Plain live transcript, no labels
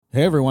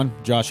Hey everyone,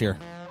 Josh here.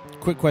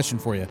 Quick question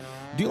for you.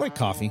 Do you like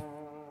coffee?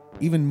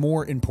 Even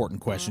more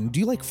important question, do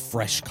you like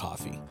fresh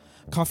coffee?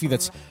 Coffee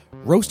that's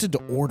roasted to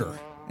order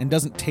and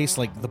doesn't taste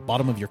like the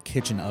bottom of your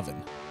kitchen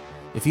oven?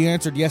 If you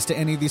answered yes to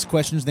any of these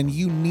questions, then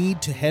you need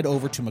to head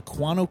over to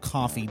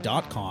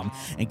MukwanoCoffee.com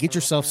and get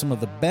yourself some of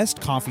the best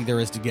coffee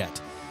there is to get.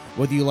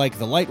 Whether you like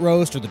the light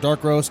roast or the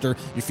dark roast, or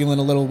you're feeling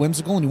a little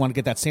whimsical and you want to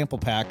get that sample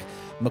pack,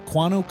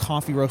 Mukwano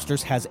Coffee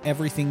Roasters has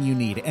everything you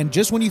need. And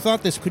just when you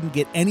thought this couldn't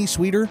get any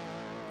sweeter,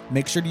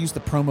 make sure to use the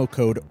promo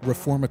code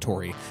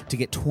REFORMATORY to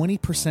get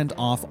 20%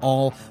 off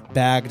all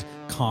bagged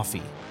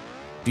coffee.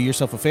 Do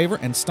yourself a favor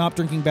and stop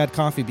drinking bad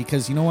coffee,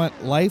 because you know what?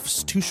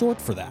 Life's too short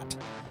for that.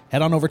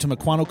 Head on over to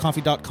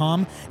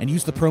MukwanoCoffee.com and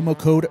use the promo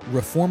code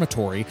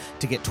REFORMATORY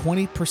to get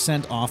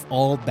 20% off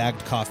all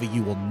bagged coffee.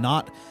 You will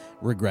not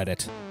regret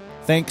it.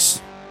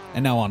 Thanks,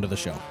 and now on to the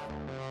show.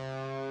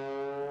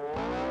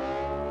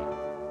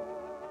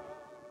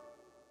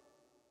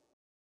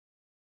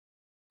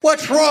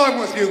 What's wrong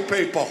with you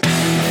people?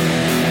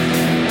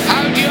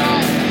 How do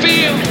y'all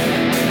feel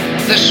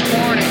this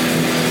morning?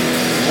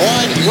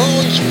 Why do you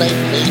always make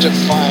me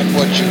define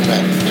what you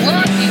meant?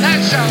 What?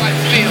 That's how I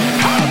feel.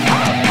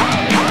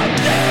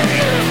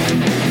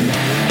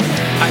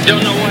 I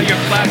don't know why you're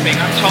clapping.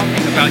 I'm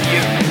talking about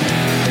you.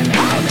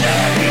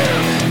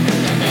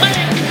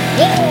 Make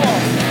war!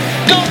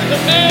 Go to the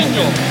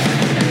manual!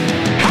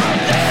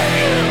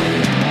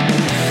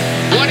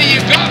 What do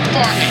you got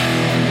for me?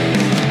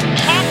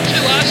 Talk to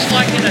us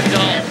like an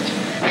adult.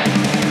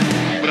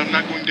 But I'm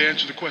not going to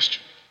answer the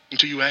question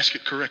until you ask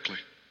it correctly.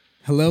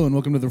 Hello and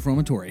welcome to The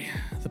Reformatory,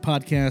 the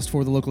podcast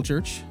for the local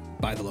church,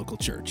 by the local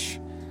church.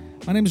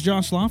 My name is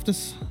Josh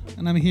Loftus,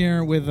 and I'm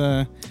here with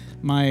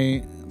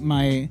my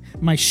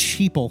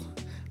sheeple,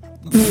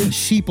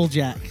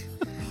 Sheeplejack.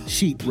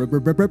 Sheep. Riff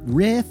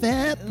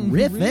it.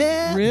 Well,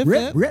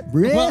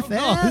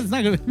 no, it's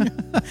not gonna.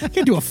 I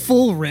can't do a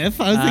full riff.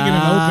 I was thinking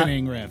an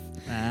opening riff.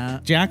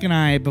 Jack and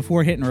I,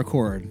 before hitting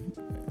record,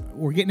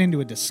 we're getting into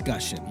a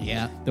discussion.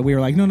 Yeah. That we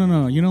were like,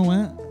 no. You know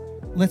what?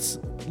 Let's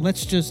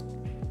just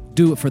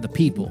Do it for the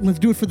people. let's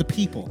do it for the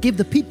people. Give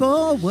the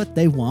people what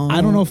they want.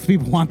 I don't know if the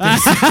people want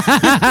this.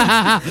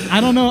 I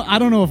don't know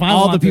if I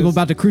all want the people this.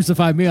 about to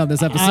crucify me on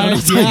this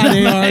episode. Yeah,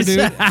 they are, dude.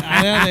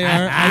 Yeah, they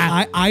are.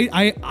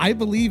 I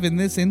believe in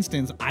this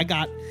instance. I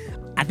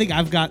think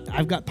I've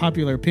got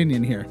popular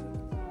opinion here,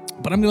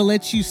 but I'm going to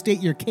let you state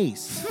your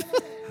case.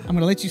 I'm going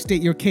to let you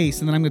state your case,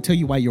 and then I'm going to tell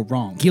you why you're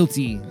wrong.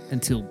 Guilty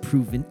until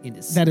proven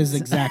innocent. That is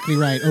exactly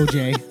right,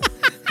 OJ.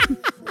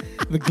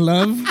 The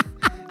glove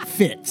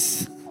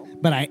fits,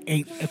 but I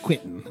ain't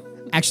acquitting.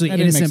 Actually, That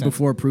didn't make innocent sense.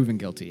 before proven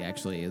guilty,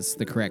 actually, is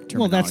the correct term.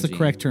 Well, that's the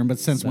correct term, but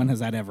since when has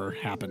that ever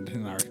happened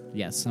in our...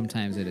 Yes,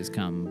 sometimes it has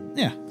come.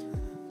 Yeah,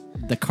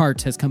 The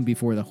cart has come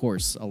before the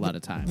horse a lot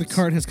of times. the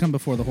cart has come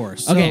before the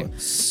horse. Okay,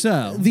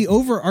 so. The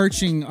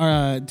overarching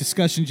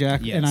discussion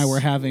Jack Yes. and I were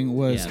having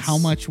was Yes. how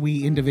much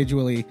we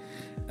individually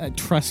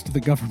trust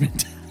the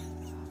government.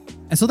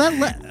 And so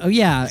that.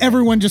 Yeah.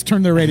 Everyone just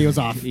turned their radios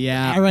off.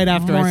 Yeah. Right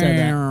after I said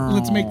that.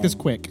 Let's make this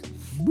quick.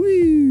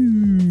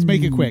 Let's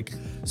make it quick.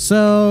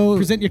 So.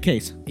 Present your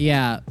case.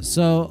 Yeah.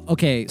 So,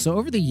 okay. So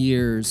over the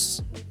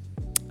years,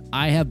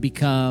 I have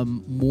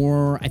become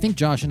more. I think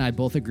Josh and I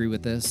both agree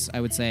with this,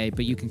 I would say,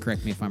 but you can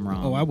correct me if I'm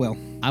wrong. Oh, I will.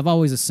 I've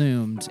always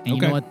assumed,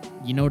 and Okay.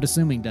 you know what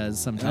assuming does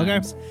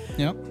sometimes. Okay.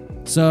 Yep.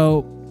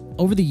 So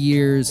over the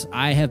years,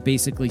 I have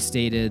basically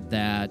stated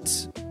that,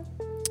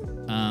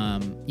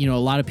 a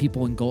lot of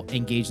people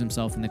engage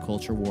themselves in the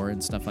culture war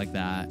and stuff like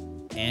that.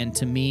 And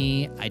to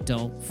me, I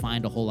don't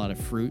find a whole lot of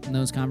fruit in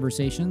those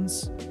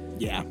conversations.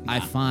 Yeah. I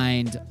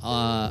find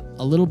a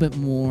little bit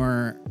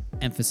more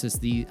emphasis.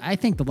 I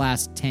think the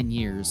last 10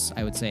 years,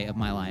 I would say, of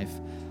my life,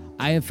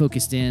 I have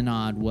focused in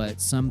on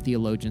what some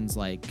theologians,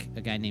 like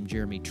a guy named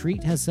Jeremy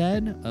Treat, has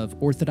said of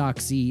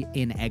orthodoxy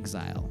in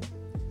exile.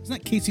 Isn't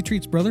that Casey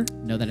Treat's brother?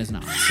 No, that is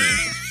not,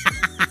 sir.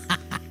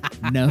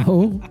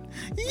 No,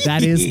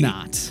 that is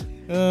not.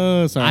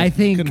 Oh, sorry.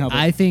 Couldn't help it.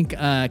 I think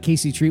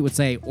Casey Treat would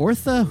say,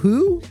 Ortha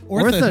who?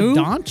 Ortho who?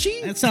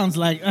 Orthodonty? That sounds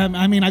like, I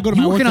go to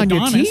You my working on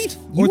your orthodontist. teeth?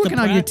 You working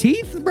on your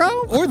teeth,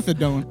 bro?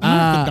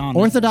 Orthodontist.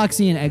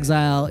 Orthodoxy in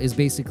exile is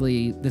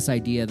basically this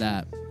idea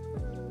that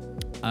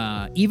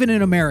even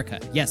in America,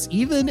 yes,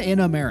 even in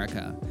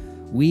America,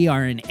 we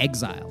are in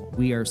exile.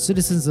 We are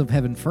citizens of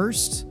heaven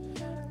first.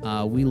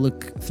 We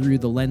look through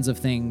the lens of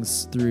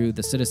things through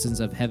the citizens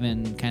of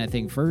heaven kind of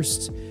thing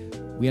first.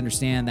 We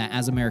understand that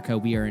as America,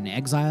 we are in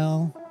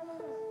exile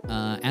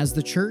as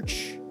the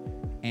church.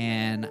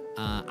 And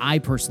I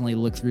personally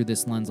look through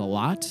this lens a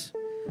lot.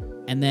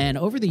 And then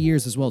over the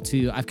years as well,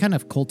 too, I've kind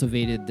of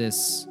cultivated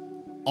this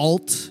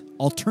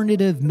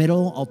alternative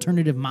middle,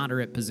 alternative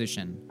moderate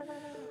position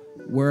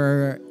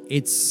where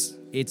it's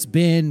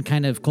been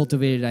kind of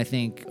cultivated, I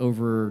think,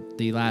 over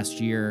the last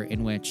year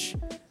in which,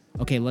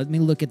 okay, let me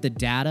look at the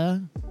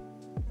data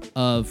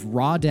of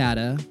raw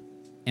data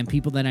and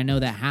people that I know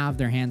that have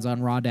their hands on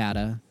raw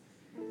data,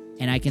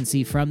 and I can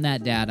see from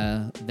that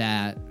data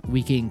that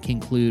we can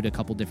conclude a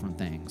couple different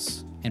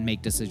things and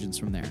make decisions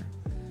from there.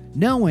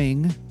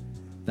 Knowing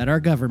that our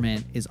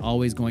government is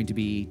always going to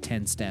be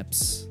 10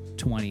 steps,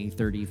 20,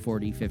 30,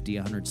 40, 50,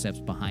 100 steps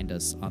behind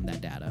us on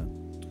that data.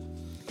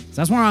 So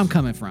that's where I'm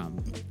coming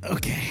from.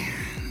 Okay.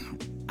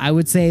 I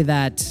would say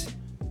that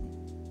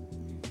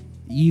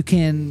you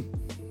can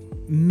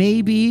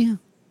maybe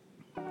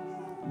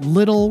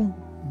little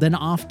than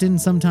often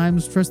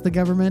sometimes trust the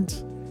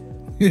government,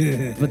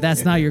 but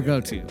that's not your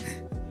go-to.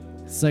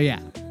 So yeah,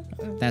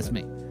 that's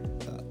me.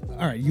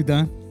 All right, you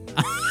done?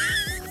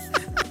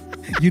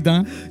 You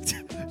done?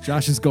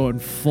 Josh is going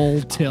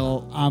full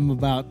tilt. I'm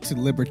about to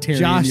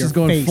libertarian Josh your is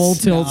going face. full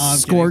tilt, No, I'm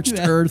scorched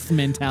kidding. earth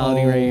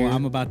mentality right here.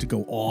 I'm about to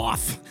go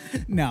off.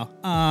 No.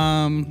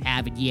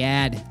 Have it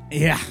yad.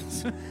 Yeah.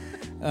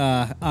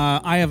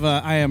 I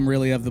am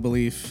really of the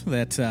belief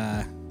that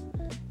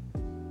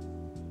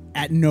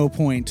at no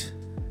point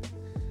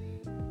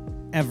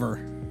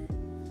ever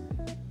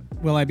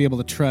will I be able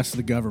to trust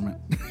the government.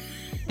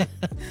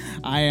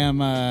 I am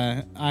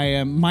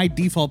my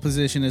default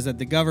position is that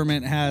the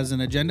government has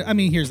an agenda. I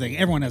mean, here's the thing.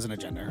 Everyone has an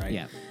agenda, right?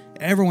 Yeah.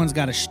 Everyone's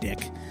got a shtick.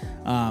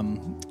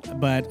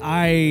 But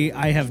I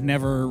have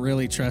never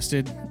really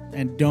trusted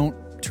and don't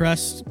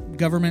trust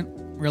government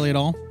really at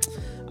all.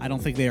 I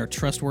don't think they are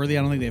trustworthy.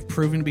 I don't think they've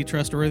proven to be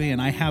trustworthy.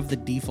 And I have the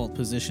default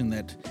position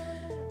that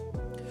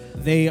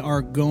they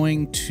are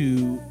going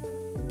to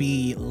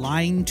be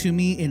lying to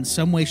me in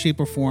some way, shape,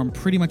 or form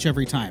pretty much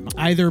every time,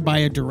 either by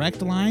a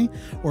direct lie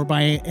or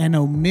by an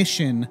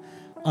omission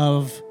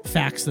of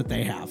facts that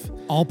they have.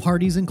 All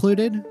parties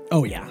included?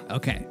 Oh, yeah.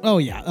 Okay. Oh,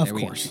 yeah, of There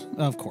we go. course.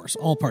 Of course.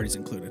 All parties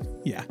included.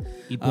 Yeah.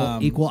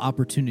 Equal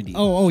opportunity.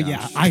 Oh, Josh.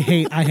 yeah. I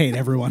hate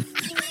everyone.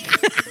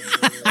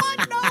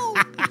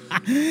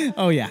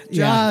 Oh, yeah.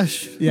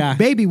 Josh. Yeah.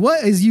 Baby,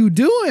 what is you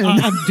doing?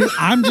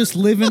 I'm just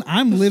living.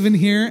 I'm living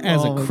here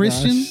as Oh a my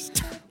Christian,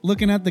 gosh.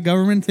 looking at the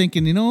government,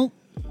 thinking,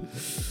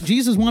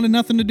 Jesus wanted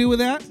nothing to do with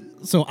that,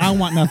 so I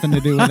want nothing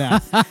to do with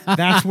that.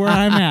 That's where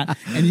I'm at.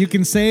 And you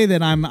can say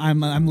that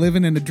I'm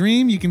living in a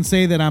dream. You can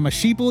say that I'm a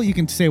sheeple. You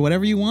can say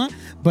whatever you want.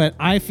 But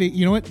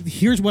you know what?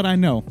 Here's what I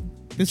know.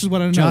 This is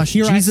what I know. Josh,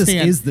 Here Jesus I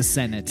stand. is the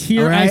Senate.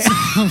 Here all right?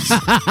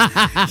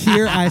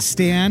 Here I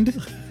stand.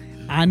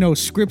 I know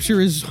Scripture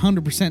is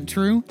 100%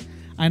 true.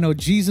 I know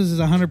Jesus is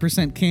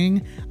 100%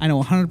 king. I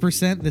know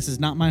 100% this is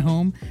not my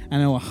home. I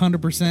know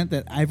 100%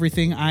 that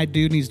everything I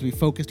do needs to be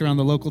focused around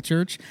the local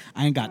church.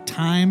 I ain't got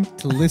time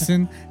to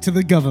listen to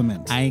the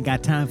government. I ain't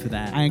got time for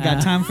that. I ain't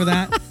got time for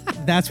that.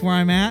 That's where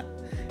I'm at.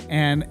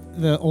 And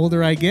the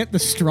older I get, the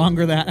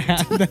stronger that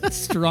happens. That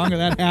stronger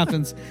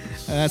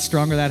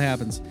that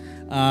happens.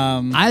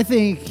 I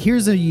think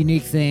here's a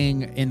unique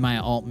thing in my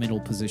alt middle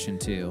position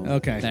too.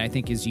 Okay. That I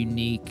think is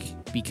unique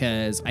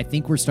because I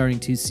think we're starting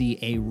to see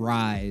a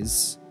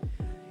rise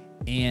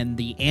in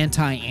the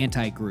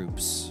anti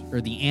groups,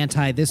 or the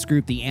anti this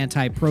group, the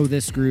anti pro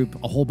this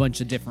group, a whole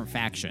bunch of different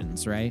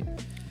factions, right?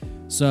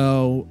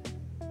 So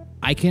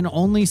I can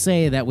only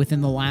say that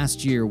within the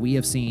last year we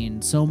have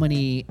seen so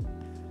many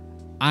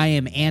I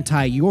am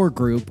anti your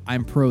group,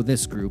 I'm pro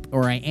this group,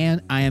 or I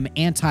am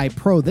anti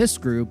pro this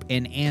group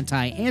and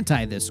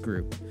anti this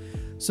group.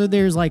 So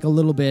there's like a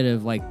little bit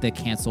of like the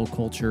cancel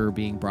culture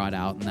being brought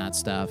out and that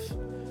stuff.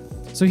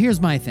 So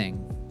here's my thing.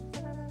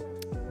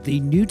 The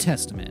New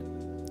Testament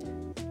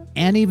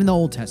and even the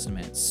Old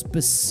Testament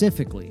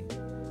specifically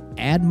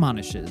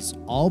admonishes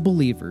all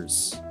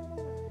believers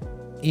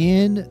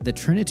in the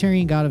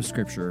Trinitarian God of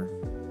Scripture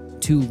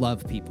to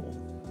love people,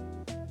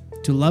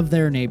 to love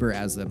their neighbor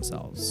as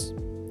themselves.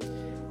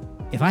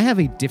 If I have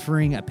a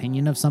differing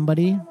opinion of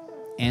somebody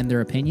and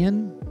their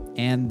opinion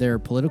and their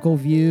political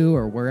view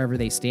or wherever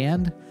they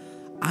stand,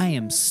 I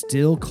am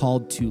still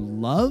called to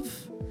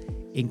love,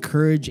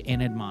 encourage,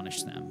 and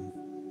admonish them.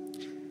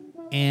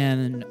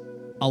 And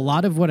a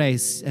lot of what I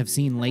have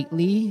seen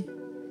lately,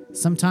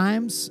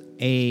 sometimes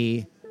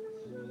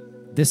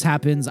this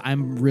happens,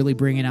 I'm really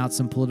bringing out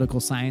some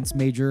political science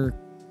major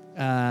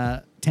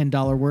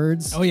 $10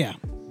 words. Oh, yeah.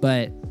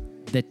 But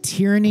the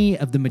tyranny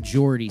of the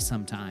majority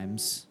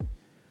sometimes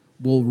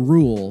will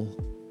rule,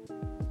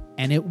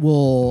 and it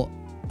will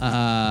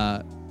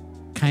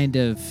kind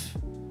of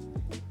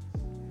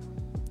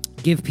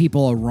give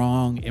people a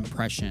wrong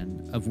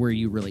impression of where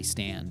you really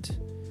stand.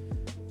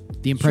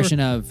 The impression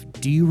of,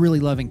 do you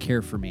really love and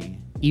care for me,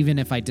 even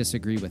if I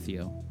disagree with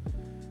you?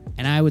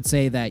 And I would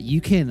say that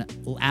you can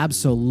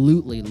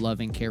absolutely love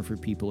and care for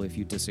people if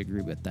you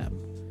disagree with them.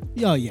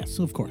 Oh, yes,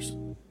 of course.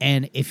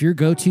 And if your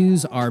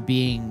go-tos are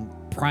being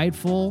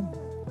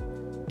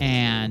prideful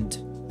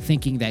and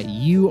thinking that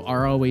you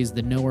are always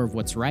the knower of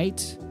what's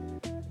right,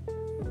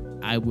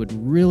 I would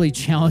really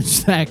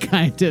challenge that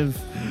kind of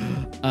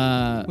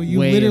Well, you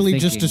way literally of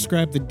just thinking.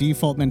 described the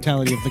default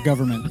mentality of the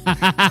government.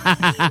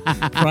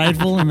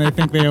 Prideful, and they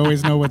think they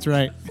always know what's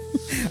right.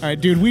 All right,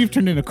 dude, we've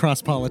turned into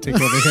cross politic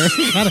over here.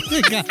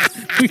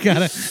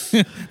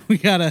 We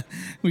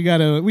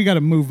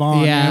gotta move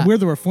on. Yeah. Man. We're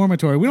the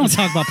reformatory. We don't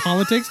talk about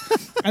politics.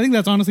 I think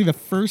that's honestly the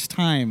first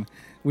time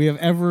we have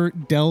ever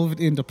delved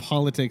into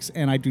politics,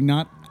 and I do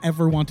not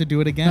ever want to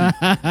do it again.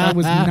 That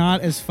was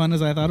not as fun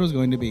as I thought it was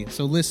going to be.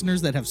 So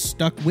listeners that have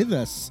stuck with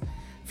us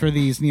for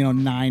these,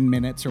 9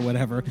 minutes or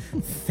whatever.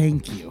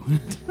 Thank you.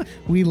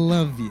 We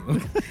love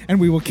you. And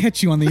we will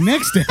catch you on the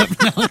next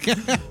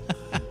episode.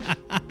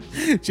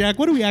 Jack,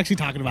 what are we actually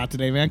talking about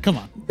today, man? Come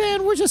on.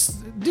 Man, we're just,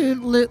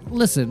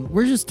 listen,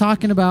 we're just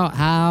talking about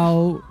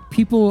how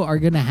people are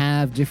going to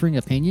have differing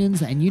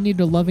opinions, and you need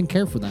to love and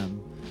care for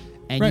them.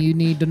 And Right. you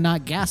need to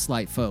not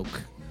gaslight folk.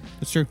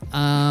 That's true.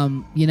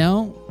 And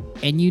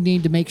you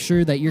need to make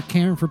sure that you're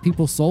caring for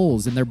people's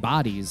souls and their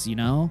bodies,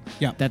 Yeah.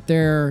 that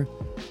they're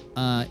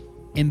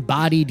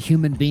embodied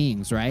human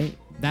beings, right?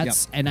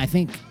 And I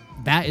think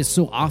that is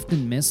so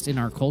often missed in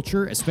our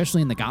culture,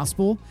 especially in the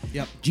gospel.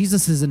 Yep.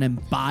 Jesus is an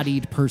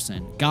embodied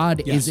person.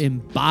 God Yes. is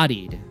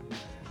embodied,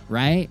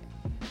 right?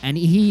 And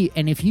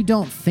if you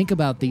don't think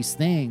about these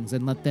things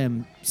and let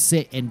them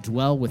sit and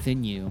dwell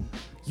within you,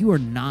 you are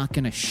not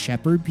going to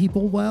shepherd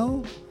people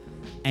well,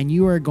 and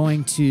you are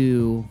going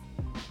to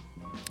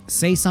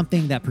say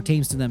something that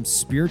pertains to them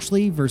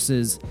spiritually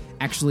versus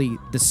actually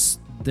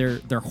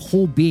their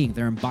whole being,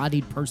 their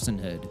embodied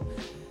personhood.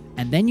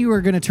 And then you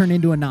are going to turn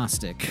into a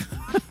Gnostic.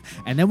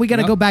 And then we got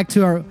to go back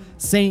to our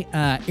Saint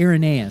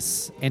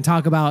Irenaeus and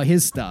talk about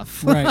his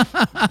stuff. Right.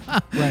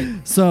 Right.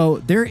 So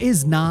there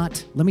is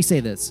not, let me say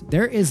this,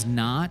 there is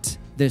not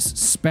this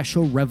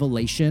special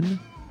revelation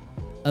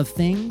of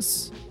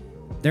things.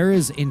 There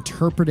is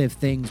interpretive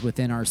things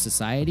within our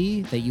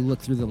society that you look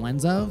through the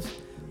lens of.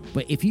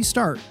 But if you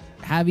start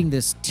having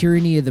this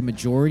tyranny of the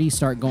majority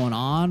start going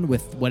on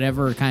with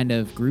whatever kind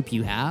of group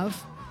you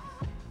have,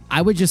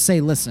 I would just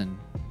say, listen,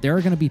 there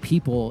are going to be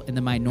people in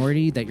the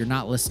minority that you're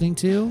not listening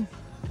to,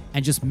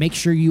 and just make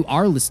sure you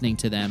are listening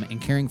to them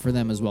and caring for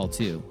them as well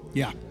too.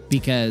 Yeah.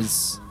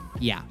 Because,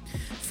 yeah.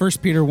 1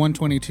 Peter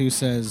 1:22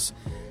 says,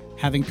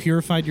 having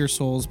purified your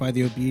souls by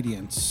the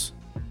obedience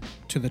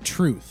to the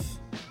truth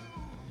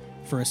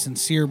for a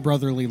sincere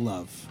brotherly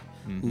love.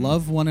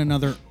 Love one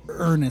another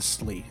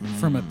earnestly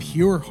from a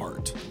pure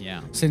heart.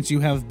 Yeah. Since you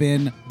have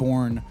been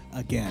born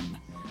again,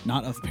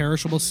 not of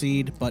perishable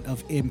seed, but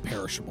of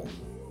imperishable.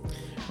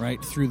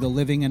 Right? Through the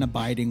living and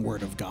abiding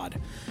word of God.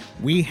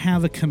 We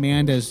have a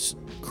command as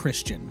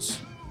Christians,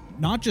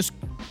 not just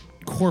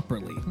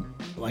corporately,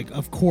 like,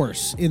 of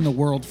course, in the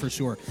world for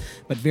sure,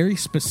 but very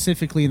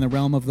specifically in the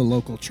realm of the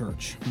local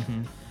church,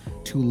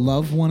 to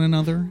love one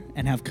another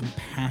and have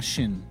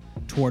compassion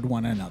toward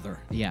one another.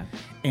 Yeah.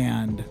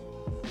 And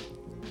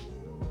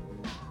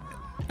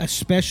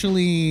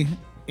especially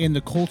in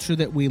the culture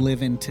that we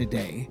live in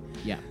today,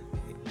 Yeah.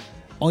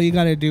 all you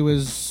got to do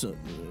is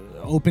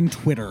open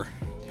Twitter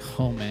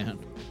Oh, man.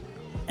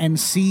 and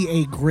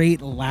see a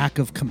great lack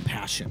of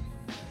compassion.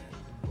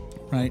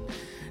 Right?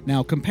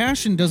 Now,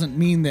 compassion doesn't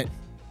mean that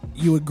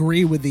you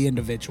agree with the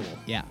individual.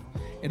 Yeah.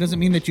 It doesn't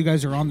mean that you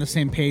guys are on the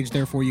same page,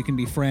 therefore you can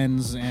be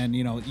friends and,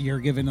 you're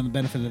given them the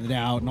benefit of the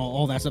doubt and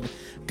all that stuff.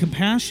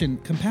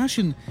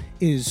 Compassion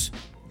is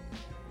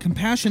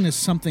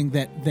something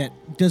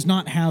that does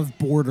not have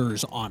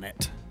borders on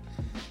it.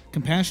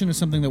 Compassion is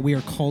something that we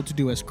are called to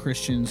do as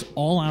Christians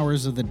all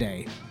hours of the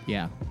day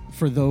Yeah.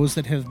 for those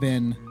that have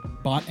been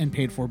bought and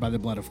paid for by the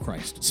blood of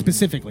Christ.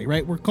 Specifically,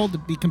 right? We're called to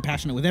be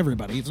compassionate with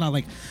everybody. It's not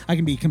like I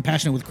can be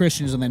compassionate with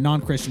Christians and then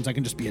non-Christians I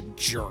can just be a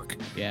jerk.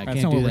 Yeah, That's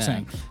can't not what do we're that.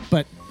 saying.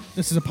 But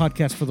this is a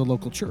podcast for the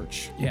local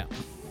church. Yeah.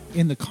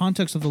 In the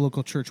context of the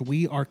local church,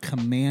 we are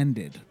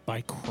commanded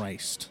by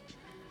Christ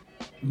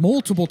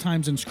multiple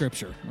times in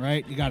Scripture,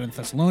 right? You got it in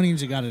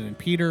Thessalonians, you got it in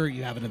Peter,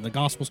 you have it in the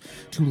Gospels,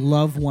 to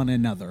love one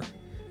another.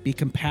 Be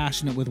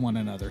compassionate with one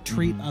another.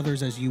 Treat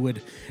others as you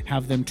would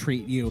have them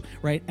treat you,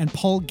 right? And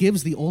Paul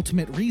gives the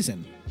ultimate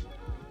reason.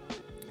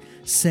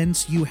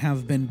 Since you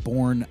have been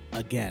born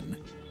again.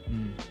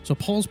 So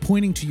Paul's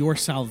pointing to your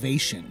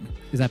salvation.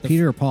 Is that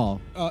Peter or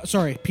Paul?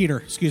 Sorry, Peter.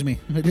 Excuse me.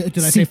 Did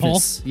I say Paul?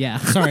 Cephas. Yeah.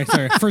 Sorry.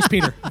 First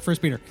Peter.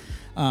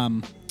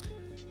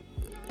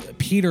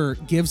 Peter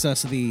gives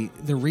us the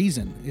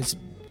reason is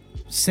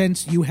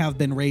since you have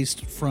been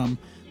raised from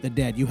the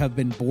dead, you have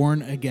been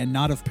born again,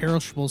 not of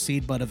perishable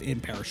seed, but of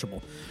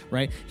imperishable,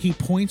 right? He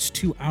points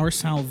to our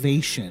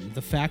salvation,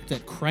 the fact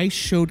that Christ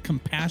showed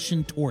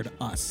compassion toward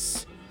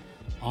us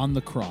on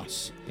the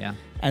cross Yeah.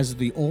 as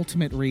the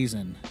ultimate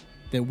reason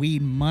that we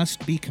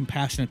must be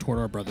compassionate toward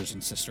our brothers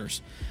and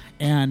sisters.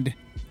 And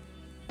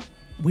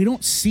we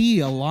don't see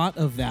a lot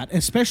of that,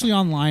 especially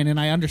online, and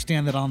I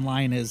understand that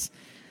online is...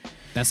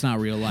 That's not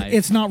real life.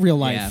 It's not real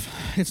life.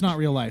 Yeah. It's not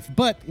real life.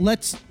 But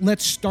let's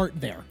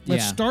start there.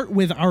 Let's Yeah. start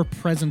with our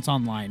presence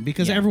online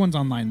because Yeah. everyone's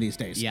online these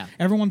days. Yeah.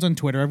 Everyone's on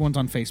Twitter. Everyone's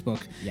on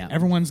Facebook. Yeah.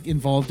 Everyone's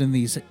involved in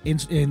these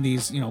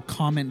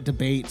comment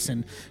debates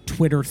and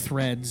Twitter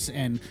threads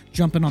and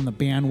jumping on the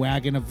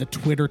bandwagon of the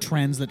Twitter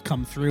trends that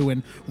come through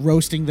and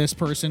roasting this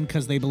person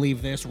because they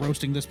believe this,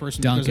 roasting this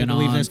person because they Dunking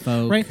believe on this.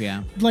 folk, Right?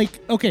 yeah.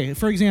 Like, okay,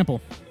 for example,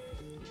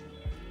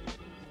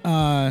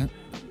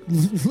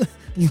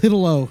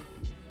 Little O.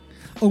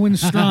 Owen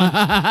Strawn.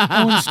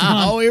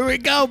 Oh, here we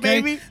go,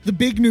 Okay? baby. The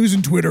big news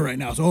in Twitter right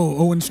now is,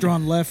 Owen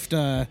Strawn left,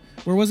 where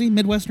was he?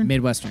 Midwestern?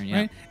 Midwestern,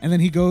 yeah. Right? And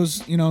then he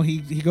goes,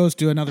 he goes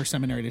to another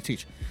seminary to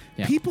teach.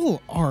 Yeah.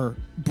 People are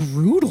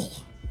brutal.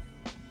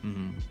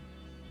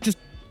 Just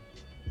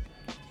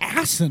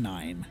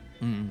asinine,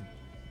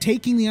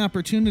 taking the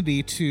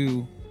opportunity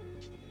to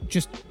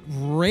just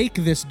rake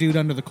this dude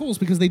under the coals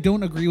because they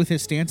don't agree with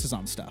his stances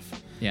on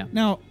stuff. Yeah.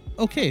 Now,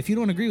 okay, if you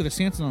don't agree with his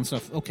stances on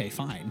stuff, okay,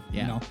 fine.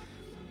 Yeah. You know,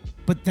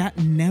 but that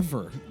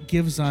never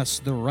gives us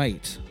the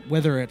right,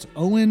 whether it's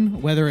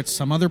Owen, whether it's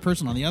some other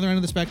person on the other end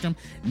of the spectrum,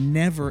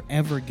 never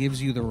ever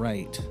gives you the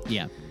right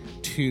Yeah.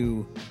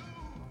 to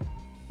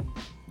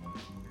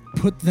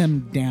put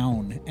them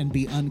down and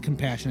be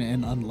uncompassionate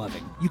and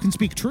unloving. You can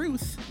speak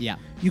truth. Yeah.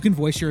 You can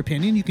voice your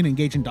opinion. You can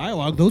engage in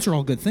dialogue. Those are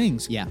all good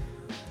things. Yeah.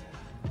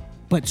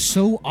 But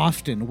so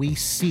often we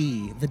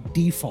see the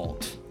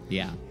default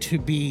Yeah. to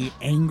be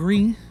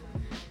angry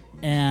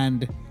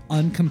and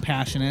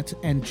uncompassionate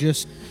and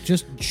just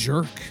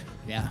jerk.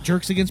 Yeah.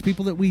 Jerks against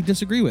people that we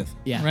disagree with.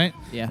 Yeah. Right?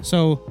 Yeah.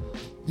 So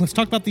let's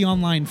talk about the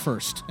online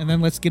first, and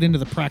then let's get into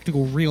the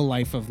practical real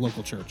life of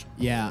local church.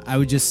 Yeah, I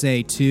would just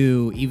say,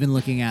 too, even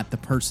looking at the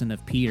person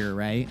of Peter,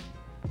 right?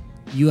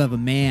 You have a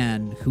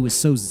man who was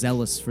so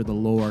zealous for the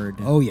Lord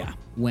Oh, yeah.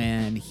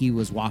 when he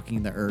was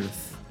walking the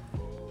earth.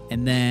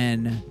 And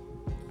then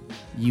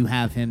you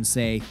have him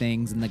say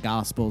things in the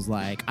Gospels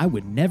like, I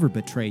would never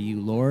betray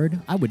you, Lord.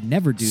 I would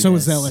never do So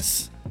this.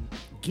 zealous.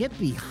 Get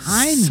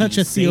behind Such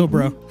me, a Theo, Satan.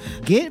 bro.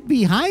 Get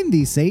behind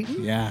thee,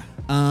 Satan. Yeah.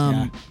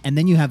 Yeah. And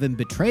then you have him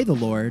betray the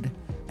Lord,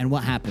 and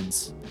what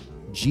happens?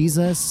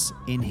 Jesus,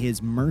 in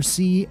his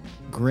mercy,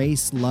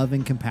 grace, love,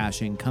 and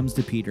compassion, comes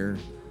to Peter.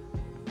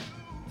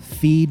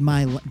 Feed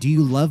my... Do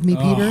you love me,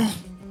 Peter?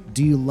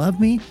 Do you love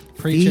me?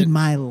 Preach Feed it.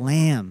 my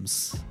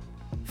lambs.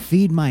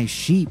 Feed my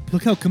sheep.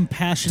 Look how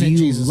compassionate Do you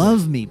Jesus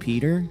love me,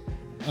 Peter?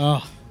 is.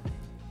 Oh,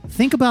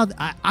 Think about...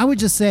 I would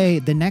just say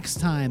the next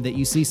time that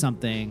you see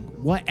something,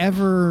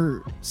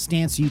 whatever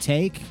stance you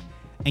take,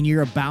 and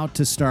you're about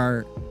to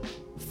start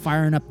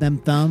firing up them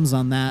thumbs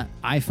on that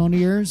iPhone of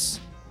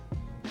yours,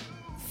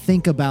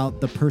 think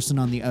about the person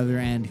on the other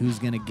end who's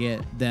going to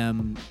get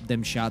them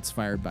shots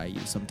fired by you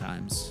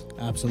sometimes.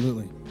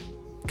 absolutely.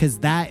 Because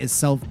that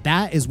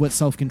is what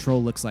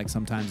self-control looks like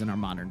sometimes in our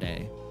modern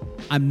day.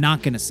 I'm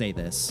not going to say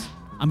this.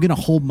 I'm going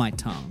to hold my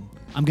tongue.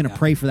 I'm going to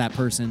pray for that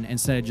person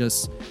instead of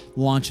just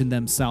launching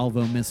them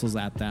salvo missiles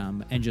at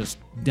them and just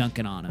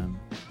dunking on them.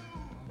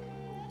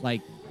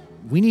 Like,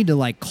 we need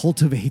to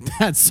cultivate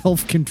that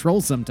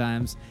self-control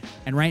sometimes.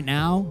 And right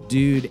now,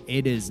 dude,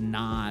 it has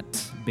not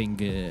been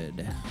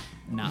good.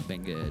 Not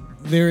been good.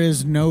 There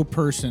is no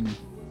person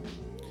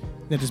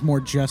that is more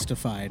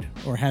justified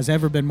or has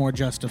ever been more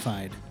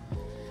justified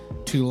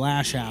to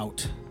lash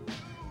out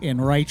in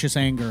righteous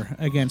anger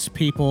against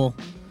people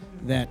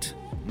that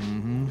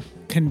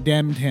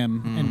condemned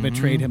him and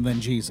betrayed him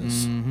than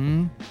Jesus.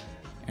 And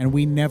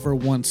we never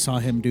once saw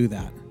him do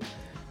that.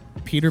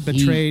 Peter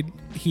betrayed,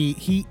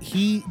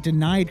 he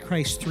denied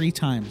Christ 3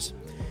 times.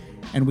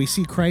 And we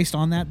see Christ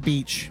on that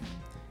beach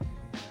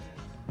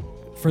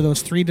for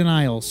those 3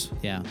 denials,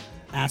 Yeah.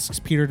 asks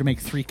Peter to make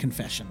 3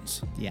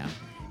 confessions. Yeah.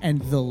 And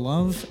the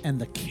love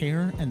and the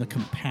care and the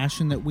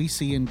compassion that we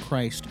see in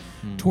Christ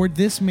toward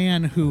this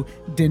man who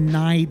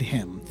denied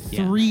him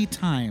 3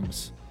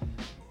 times.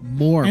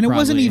 More And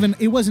probably.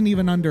 it wasn't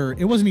even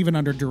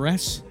under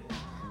duress.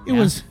 It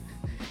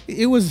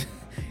was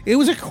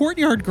a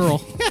courtyard girl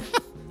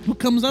who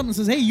comes up and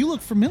says, "Hey, you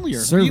look familiar."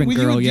 Servant Were you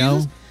girl, with yo.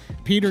 Jesus?"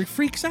 Peter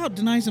freaks out,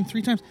 denies him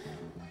 3 times.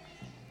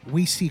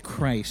 We see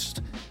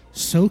Christ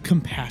so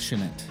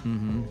compassionate.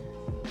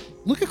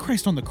 Look at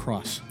Christ on the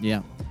cross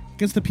Yeah.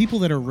 against the people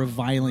that are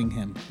reviling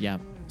him, Yeah.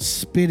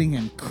 spitting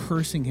him,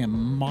 cursing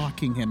him,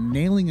 mocking him,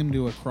 nailing him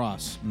to a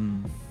cross.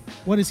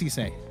 What does he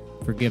say?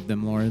 Forgive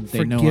them, Lord. They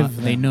Forgive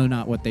them. They know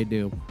not what they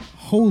do.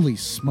 Holy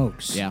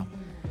smokes. Yeah.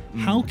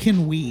 How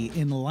can we,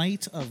 in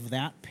light of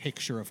that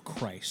picture of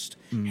Christ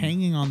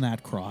hanging on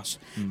that cross,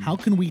 how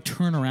can we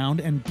turn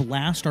around and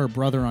blast our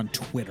brother on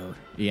Twitter?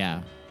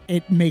 Yeah.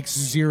 It makes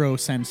 0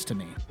 sense to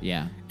me.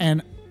 Yeah.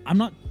 And I'm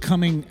not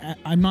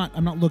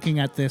looking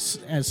at this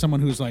as someone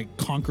who's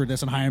conquered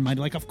this and high and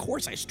mighty. Of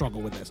course I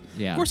struggle with this.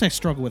 Yeah. Of course I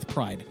struggle with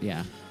pride.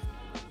 Yeah.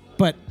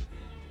 But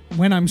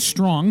when I'm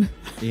strong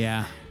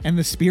Yeah. and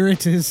the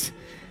Spirit is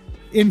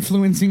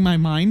influencing my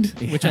mind,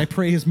 which I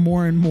pray is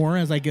more and more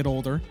as I get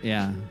older,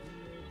 Yeah.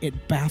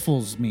 it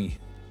baffles me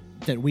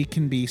that we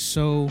can be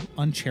so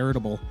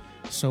uncharitable,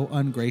 so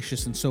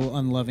ungracious, and so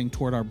unloving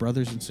toward our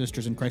brothers and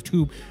sisters in Christ,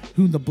 whom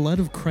the blood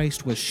of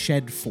Christ was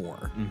shed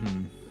for.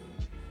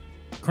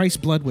 Christ's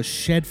blood was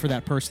shed for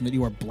that person that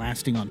you are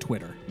blasting on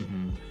Twitter.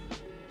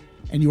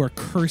 And you are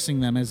cursing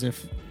them as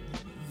if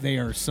they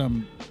are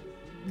some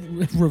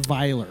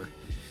reviler.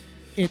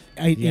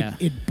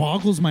 It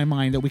boggles my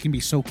mind that we can be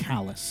so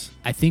callous.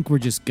 I think we're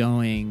just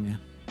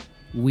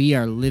we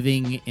are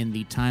living in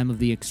the time of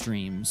the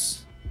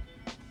extremes.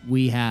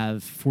 We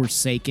have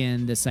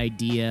forsaken this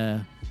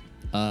idea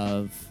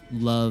of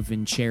love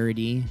and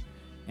charity,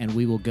 and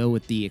we will go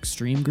with the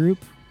extreme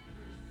group,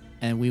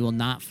 and we will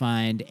not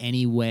find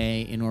any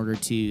way in order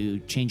to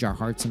change our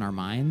hearts and our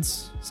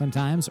minds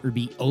sometimes or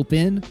be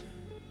open.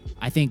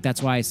 I think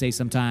that's why I say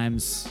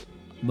sometimes,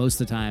 most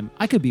of the time,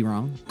 I could be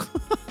wrong.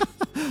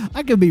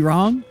 I could be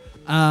wrong.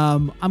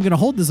 I'm going to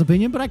hold this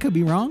opinion, but I could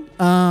be wrong.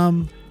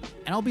 And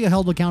I'll be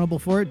held accountable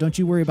for it. Don't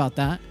you worry about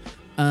that.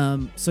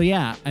 So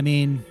yeah, I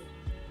mean,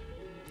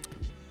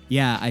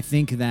 yeah, I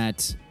think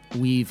that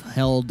we've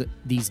held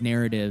these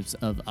narratives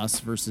of us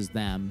versus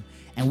them,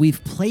 and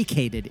we've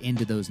placated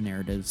into those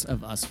narratives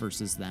of us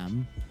versus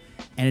them,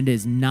 and it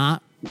has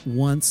not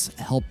once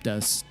helped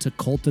us to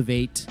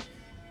cultivate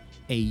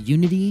a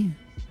unity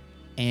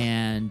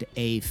and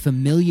a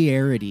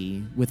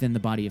familiarity within the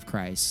body of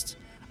Christ.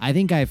 I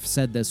think I've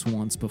said this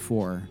once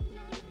before,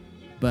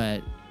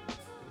 but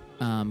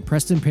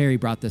Preston Perry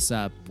brought this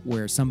up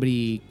where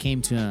somebody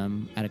came to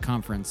him at a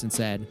conference and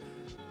said,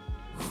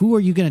 who are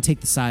you going to take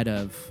the side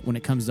of when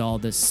it comes to all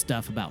this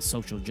stuff about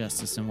social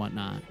justice and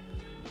whatnot?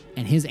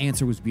 And his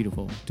answer was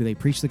beautiful. Do they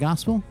preach the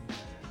gospel?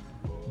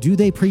 Do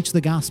they preach the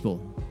gospel?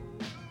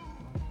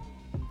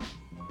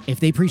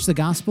 If they preach the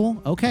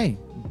gospel, okay.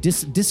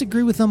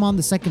 Disagree with them on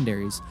the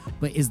secondaries,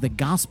 but is the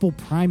gospel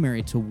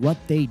primary to what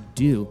they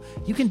do?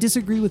 You can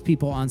disagree with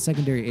people on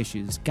secondary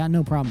issues. Got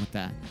no problem with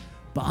that.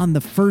 But on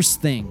the first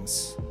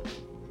things,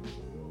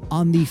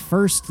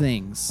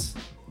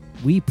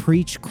 we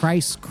preach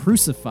Christ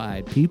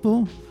crucified,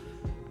 people,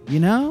 you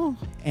know?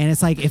 And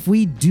it's like, if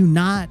we do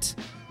not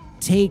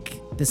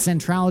take the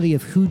centrality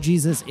of who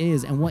Jesus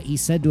is and what he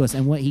said to us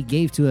and what he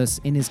gave to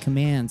us in his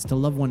commands to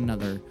love one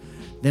another,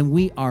 then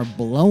we are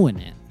blowing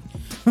it.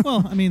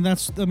 Well, I mean,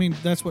 that's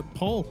what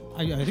Paul,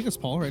 I think it's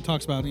Paul, right,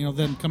 talks about, you know,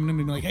 them coming to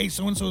me and be like, hey,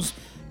 so-and-so's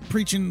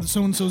preaching,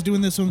 so-and-so's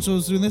doing this,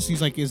 so-and-so's doing this.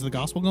 He's like, is the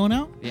gospel going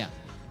out? Yeah.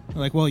 They're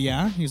like, well,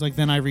 yeah. He's like,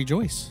 then I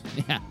rejoice.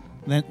 Yeah.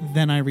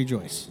 Then I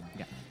rejoice.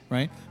 Yeah.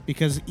 Right?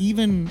 Because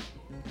even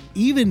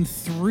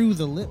through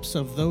the lips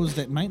of those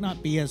that might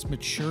not be as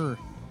mature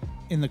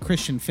in the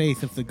Christian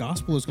faith, if the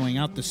gospel is going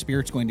out, the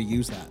Spirit's going to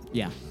use that.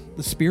 Yeah.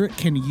 The Spirit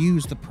can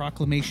use the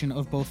proclamation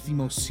of both the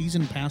most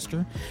seasoned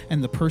pastor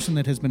and the person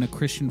that has been a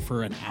Christian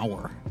for an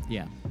hour.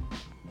 Yeah.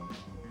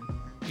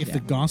 If the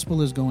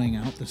gospel is going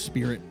out, the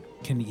Spirit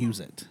can use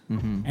it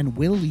and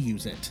will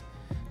use it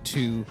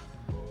to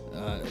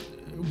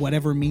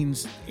whatever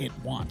means it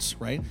wants,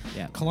 right?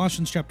 Yeah.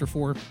 Colossians chapter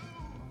 4,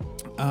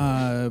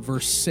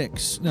 verse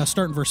 6. Now,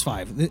 start in verse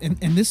 5.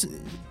 And this,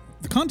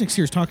 the context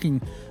here is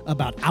talking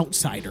about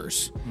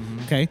outsiders.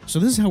 Okay? So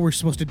this is how we're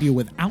supposed to deal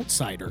with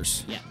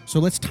outsiders. Yeah. So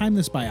let's time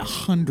this by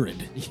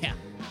 100. Yeah.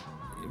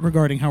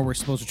 Regarding how we're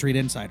supposed to treat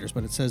insiders,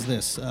 but it says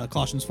this,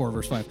 Colossians 4,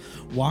 verse 5,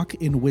 walk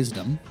in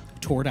wisdom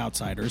toward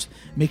outsiders,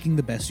 making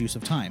the best use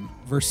of time.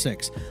 Verse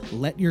 6,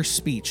 let your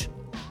speech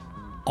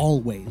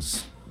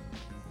always,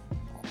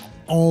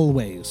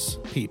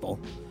 people,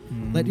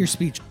 let your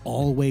speech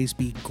always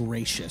be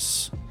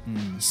gracious,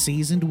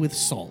 seasoned with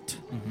salt,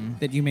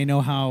 that you may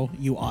know how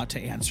you ought to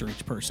answer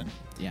each person.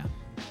 Yeah.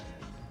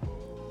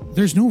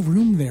 There's no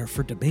room there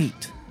for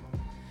debate.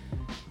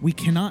 We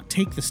cannot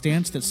take the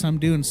stance that some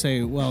do and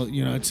say, well,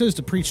 you know, it says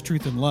to preach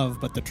truth in love,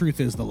 but the truth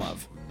is the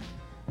love.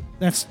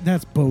 That's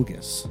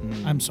bogus.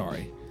 I'm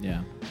sorry.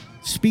 Yeah.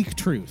 Speak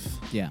truth.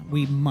 Yeah.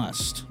 We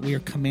must. We are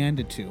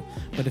commanded to. Yeah.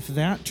 But if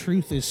that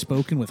truth is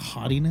spoken with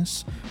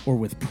haughtiness or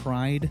with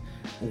pride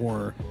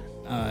or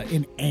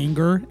in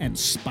anger and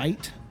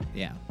spite,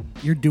 Yeah.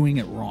 you're doing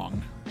it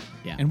wrong.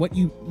 Yeah. And what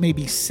you may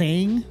be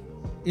saying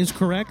is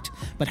correct,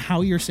 but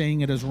how you're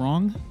saying it is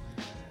wrong,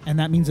 and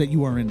that means that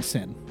you are in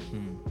sin.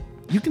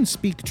 You can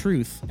speak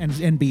truth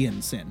and be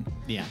in sin.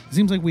 Yeah. It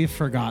seems like we've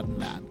forgotten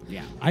that.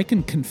 Yeah. I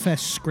can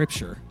confess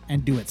scripture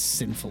and do it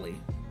sinfully.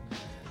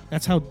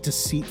 That's how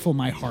deceitful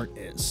my heart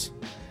is.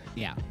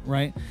 Yeah.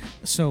 Right?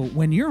 So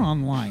when you're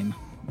online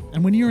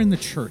and when you're in the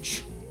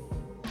church,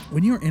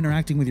 when you're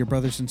interacting with your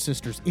brothers and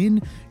sisters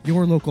in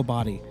your local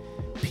body,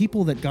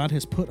 people that God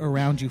has put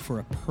around you for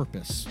a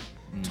purpose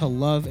to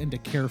love and to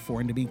care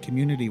for and to be in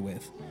community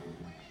with,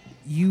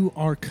 you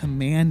are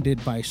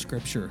commanded by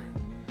scripture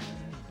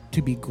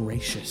to be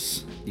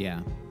gracious.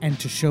 Yeah. And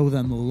to show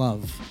them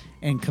love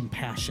and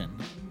compassion.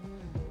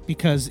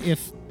 Because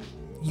if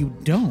you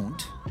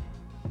don't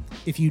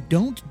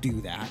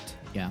do that,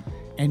 Yeah.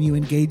 and you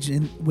engage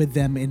with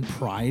them in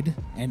pride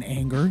and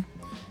anger,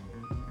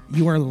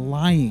 you are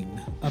lying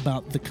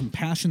about the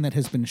compassion that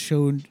has been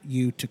shown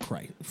you to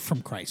Christ,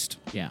 from Christ.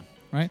 Yeah.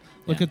 Right?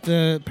 Look Yeah. at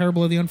the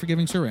parable of the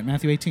unforgiving servant,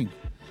 Matthew 18.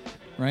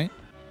 Right?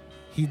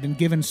 He'd been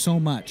given so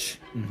much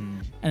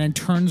and then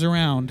turns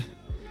around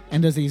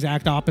and does the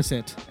exact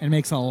opposite and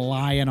makes a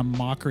lie and a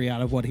mockery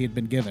out of what he had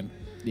been given.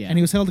 Yeah. And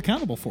he was held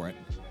accountable for it.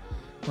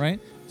 Right?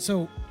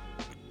 So,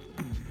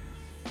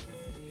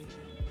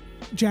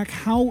 Jack,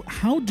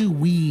 how do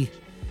we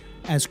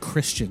as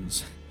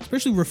Christians,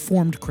 especially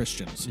Reformed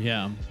Christians,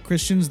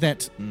 Christians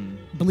that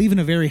believe in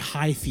a very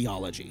high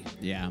theology,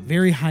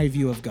 very high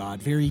view of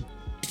God, very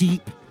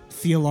deep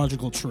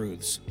theological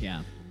truths,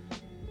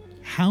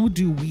 how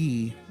do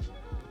we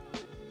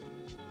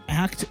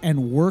act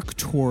and work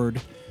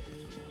toward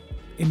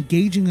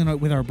engaging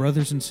with our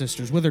brothers and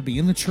sisters, whether it be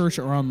in the church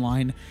or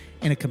online,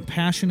 in a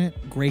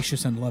compassionate,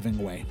 gracious, and loving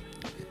way?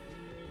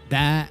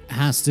 That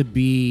has to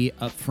be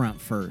up front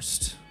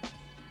first.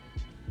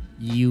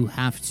 you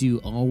have to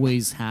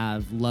always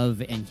have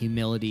love and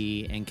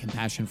humility and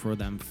compassion for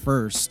them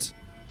first,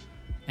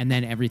 and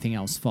then everything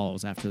else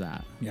follows after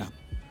that. Yeah.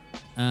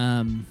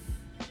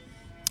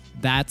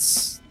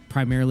 That's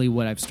primarily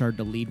what I've started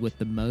to lead with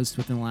the most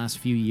within the last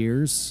few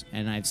years,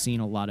 and I've seen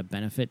a lot of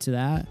benefit to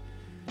that.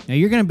 Now,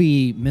 you're going to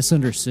be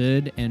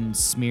misunderstood and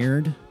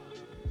smeared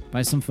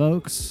by some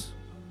folks,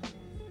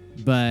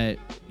 but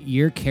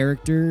your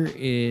character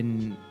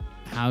in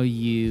how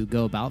you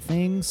go about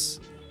things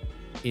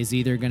is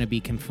either going to be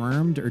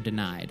confirmed or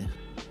denied.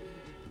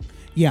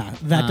 Yeah,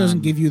 that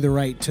doesn't give you the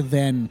right to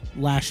then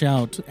lash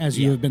out as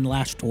you have been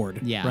lashed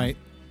toward. Yeah. Right?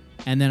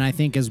 And then I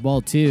think as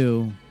well,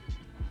 too,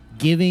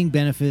 giving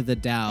benefit of the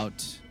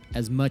doubt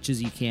as much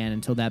as you can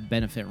until that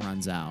benefit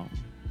runs out.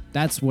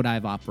 That's what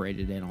I've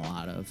operated in a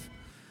lot of.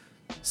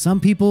 Some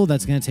people,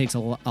 that's going to take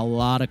a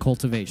lot of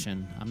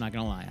cultivation. I'm not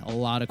going to lie. A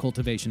lot of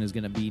cultivation is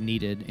going to be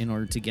needed in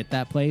order to get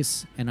that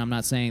place. And I'm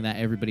not saying that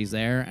everybody's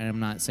there, and I'm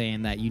not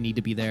saying that you need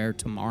to be there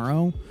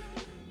tomorrow.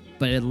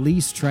 But at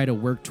least try to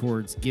work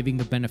towards giving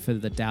the benefit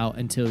of the doubt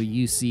until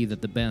you see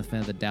that the benefit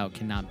of the doubt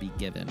cannot be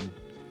given.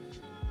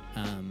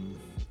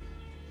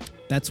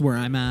 That's where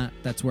I'm at.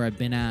 That's where I've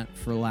been at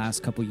for the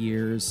last couple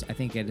years. I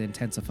think it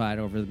intensified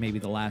over maybe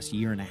the last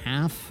year and a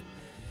half,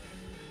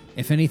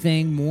 if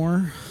anything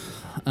more.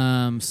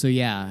 So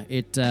yeah,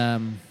 it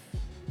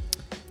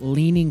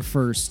leaning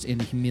first in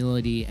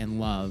humility and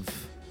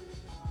love,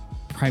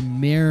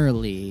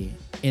 primarily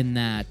in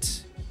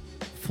that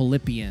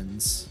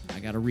Philippians. I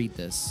got to read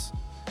this.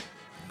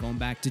 Going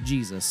back to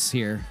Jesus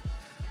here.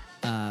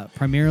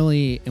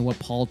 Primarily in what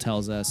Paul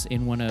tells us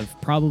in one of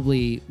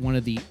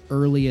the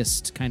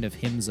earliest kind of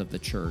hymns of the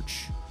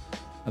church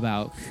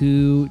about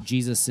who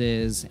Jesus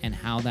is and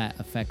how that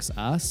affects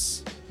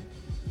us.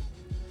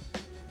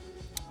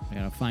 I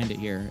gotta find it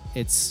here.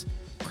 It's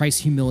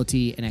Christ's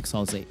humility and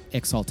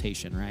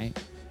exaltation, right?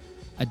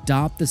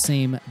 Adopt the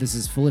same, this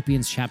is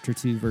Philippians chapter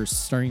 2,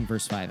 starting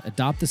verse 5.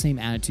 Adopt the same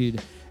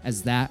attitude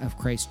as that of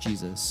Christ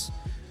Jesus,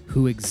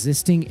 who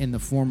existing in the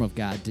form of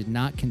God did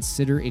not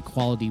consider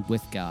equality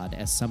with God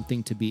as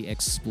something to be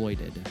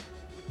exploited.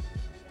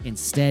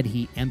 Instead,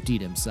 he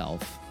emptied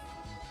himself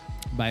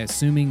by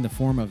assuming the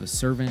form of a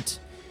servant,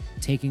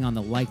 taking on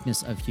the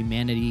likeness of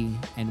humanity,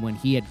 and when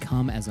he had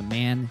come as a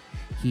man,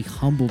 he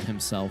humbled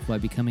himself by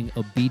becoming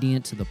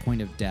obedient to the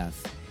point of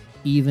death,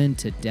 even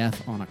to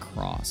death on a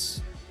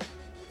cross.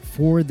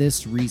 For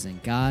this reason,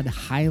 God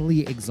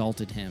highly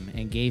exalted him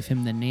and gave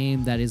him the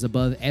name that is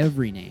above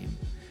every name,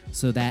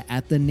 so that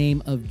at the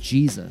name of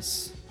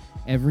Jesus,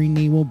 every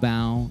knee will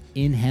bow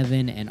in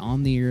heaven and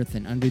on the earth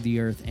and under the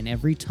earth, and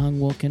every tongue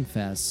will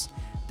confess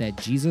that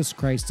Jesus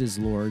Christ is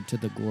Lord, to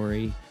the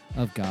glory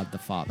of God the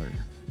Father.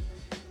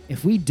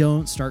 If we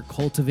don't start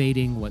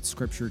cultivating what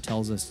Scripture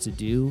tells us to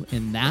do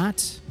in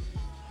that,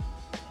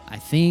 I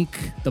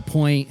think the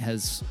point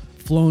has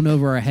flown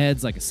over our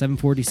heads like a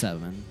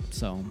 747.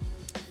 So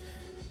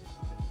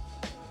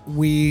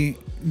we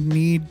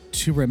need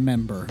to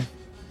remember,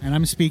 and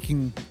I'm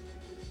speaking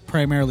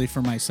primarily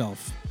for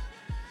myself,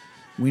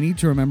 we need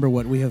to remember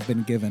what we have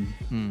been given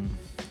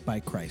by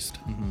Christ.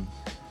 Mm-hmm.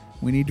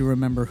 We need to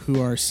remember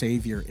who our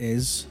Savior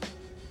is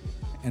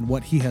and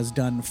what he has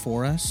done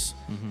for us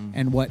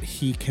and what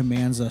he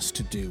commands us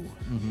to do.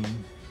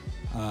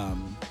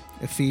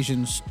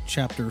 Ephesians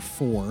chapter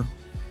 4,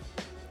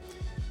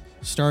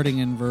 starting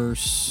in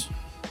verse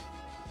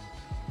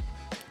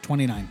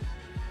 29.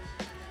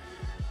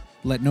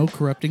 Let no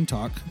corrupting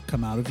talk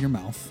come out of your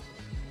mouth,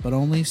 but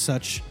only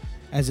such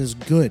as is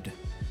good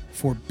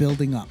for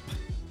building up,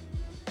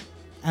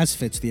 as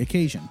fits the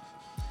occasion,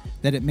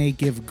 that it may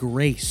give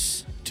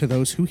grace to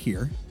those who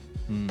hear.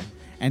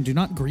 And do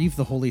not grieve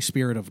the Holy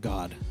Spirit of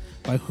God,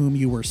 by whom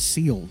you were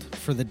sealed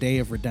for the day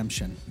of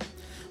redemption.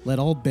 Let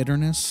all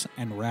bitterness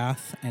and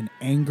wrath and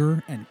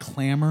anger and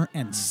clamor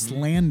and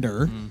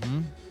slander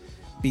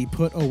be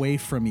put away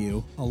from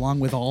you, along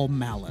with all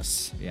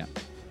malice. yeah.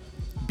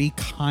 Be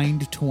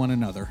kind to one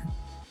another,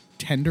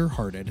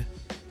 tender-hearted,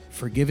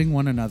 forgiving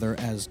one another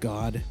as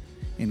God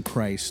in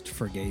Christ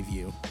forgave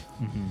you.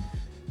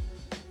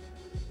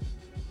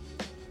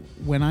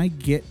 When I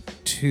get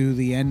to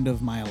the end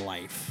of my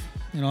life,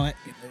 a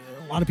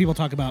lot of people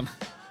talk about,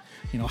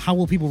 how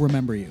will people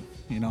remember you?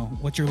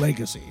 What's your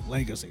legacy?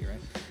 Legacy,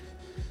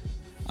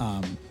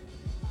 right?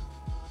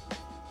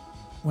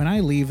 When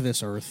I leave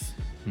this earth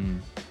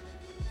and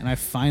I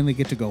finally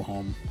get to go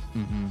home,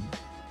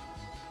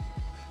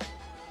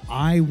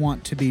 I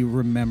want to be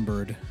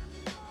remembered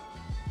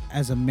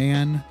as a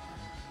man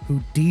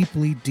who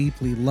deeply,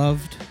 deeply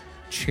loved,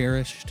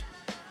 cherished,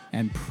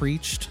 and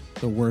preached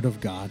the Word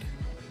of God,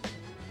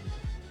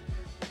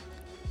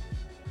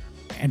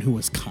 and who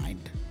was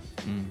kind.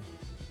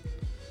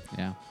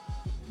 Yeah.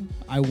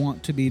 I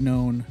want to be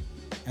known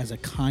as a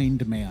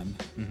kind man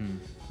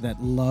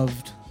that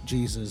loved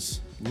Jesus'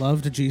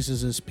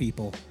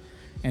 people,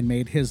 and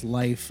made his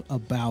life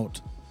about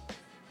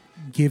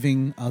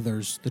giving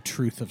others the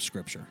truth of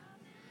Scripture.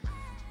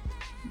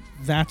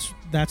 That's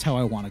how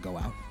I want to go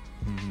out.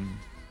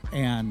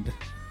 And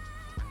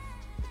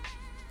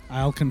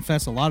I'll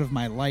confess a lot of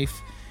my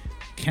life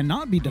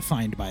cannot be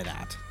defined by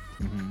that.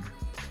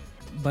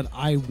 But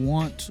I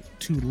want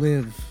to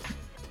live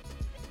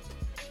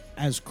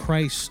as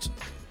Christ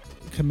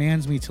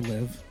commands me to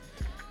live,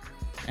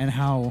 and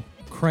how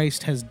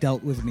Christ has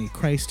dealt with me.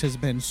 Christ has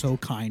been so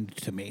kind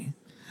to me.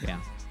 Yeah.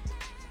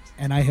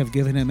 And I have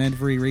given him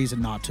every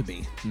reason not to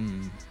be.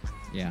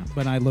 Yeah.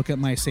 But I look at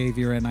my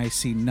Savior and I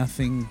see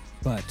nothing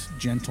but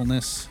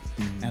gentleness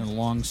and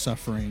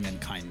long-suffering and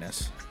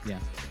kindness. Yeah.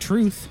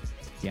 Truth,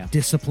 Yeah.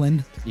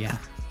 discipline, Yeah.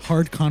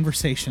 hard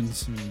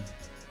conversations,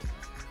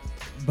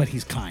 but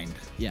he's kind.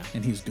 Yeah.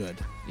 And he's good.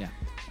 Yeah.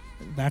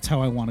 That's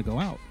how I want to go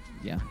out.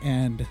 Yeah.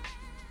 And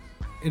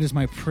it is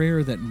my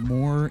prayer that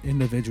more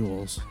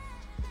individuals,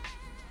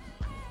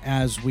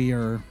 as we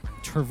are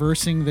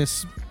traversing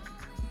this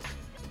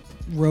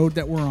road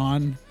that we're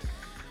on,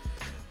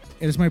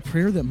 it is my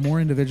prayer that more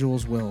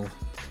individuals will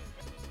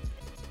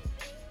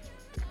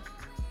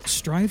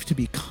strive to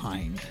be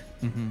kind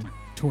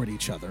toward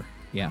each other.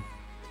 Yeah.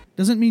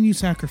 Doesn't mean you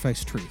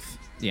sacrifice truth.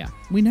 Yeah.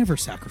 We never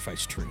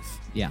sacrifice truth.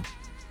 Yeah.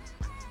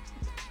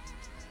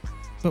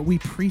 But we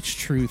preach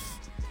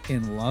truth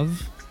in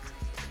love,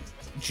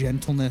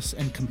 gentleness,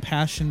 and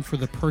compassion for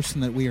the person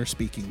that we are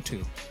speaking to,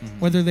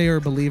 whether they are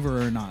a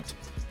believer or not,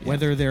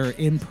 whether they're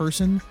in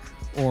person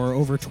or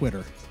over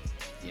Twitter.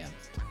 Yeah.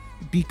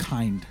 Be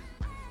kind.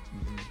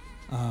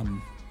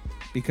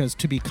 Because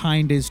to be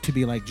kind is to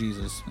be like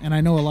Jesus. And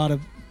I know a lot of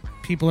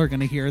people are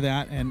going to hear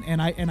that,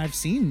 and I've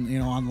seen,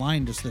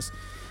 online just this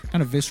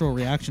kind of visceral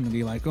reaction to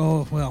be like,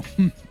 oh, well,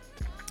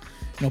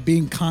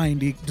 being kind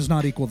does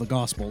not equal the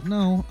gospel.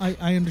 No,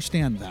 I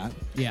understand that.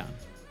 Yeah.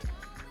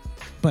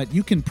 But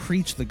you can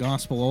preach the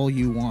gospel all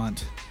you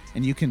want,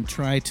 and you can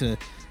try to,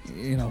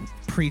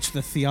 preach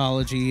the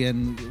theology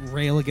and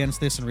rail against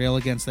this and rail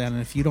against that. And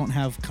if you don't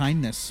have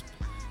kindness,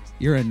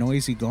 you're a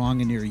noisy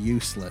gong and you're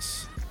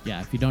useless.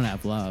 Yeah. If you don't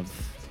have love,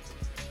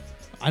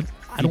 I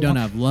you don't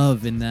have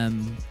love in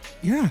them.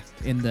 Yeah,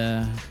 In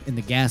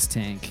the gas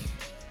tank.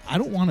 I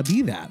don't want to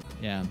be that.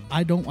 Yeah.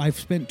 I've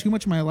spent too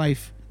much of my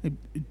life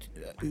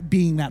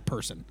being that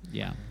person.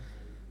 Yeah.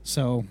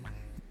 So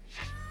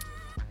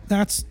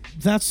that's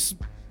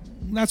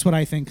what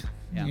I think.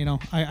 Yeah.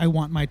 I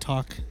want my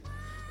talk,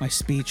 my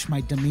speech,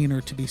 my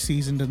demeanor to be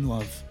seasoned in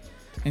love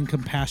and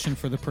compassion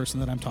for the person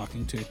that I'm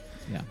talking to.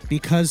 Yeah.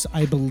 Because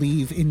I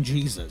believe in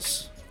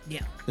Jesus.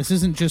 Yeah. This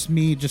isn't just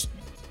me just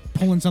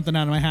pulling something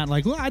out of my hat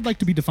like, well, I'd like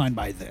to be defined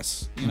by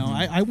this.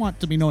 I want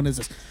to be known as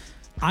this.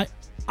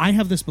 I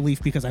have this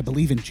belief because I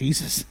believe in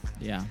Jesus.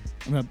 Yeah.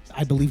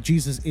 I believe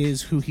Jesus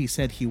is who he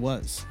said he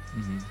was.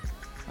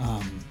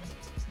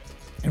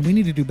 And we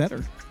need to do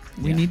better.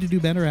 We need to do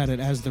better at it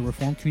as the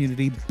Reformed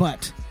community,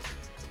 but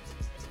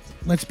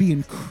let's be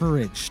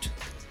encouraged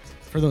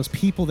for those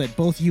people that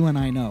both you and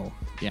I know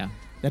Yeah.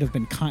 that have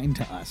been kind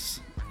to us,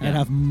 Yeah. that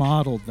have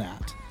modeled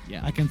that.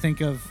 Yeah. I can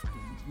think of,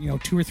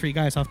 2 or 3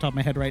 guys off the top of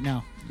my head right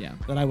now Yeah.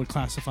 that I would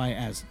classify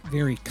as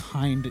very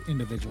kind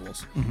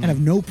individuals and have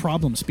no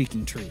problem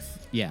speaking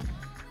truth. Yeah.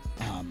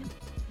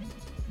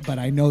 But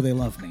I know they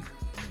love me.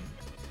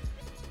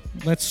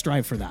 Let's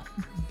strive for that.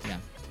 Yeah.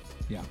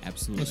 Yeah.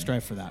 Absolutely. Let's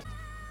strive for that.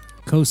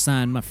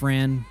 Co-signed, my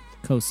friend.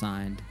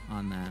 Co-signed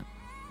on that.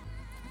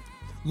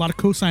 A lot of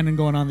co-signing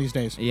going on these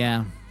days.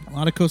 Yeah. A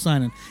lot of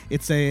co-signing.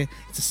 It's a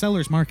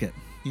seller's market,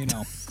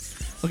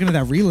 Looking at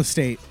that real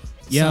estate.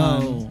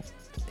 Yo.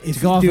 If,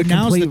 go off dude, a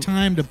now's the complete-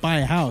 time to buy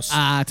a house.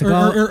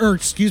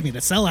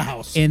 To sell a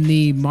house. In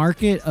the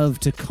market of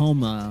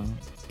Tacoma,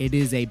 it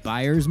is a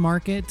buyer's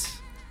market,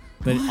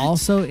 but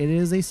also it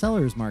is a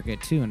seller's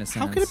market too, in a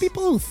sense. How can it be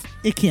both?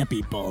 It can't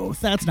be both.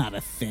 That's not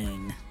a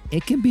thing.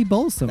 It can be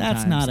both sometimes.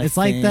 That's not a It's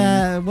thing.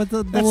 like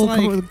the That's little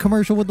like-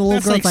 commercial with the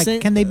little girl. It's like,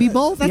 can they be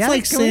both? That's Yeah,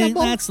 like can we have saying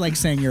both? that's like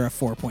saying you're a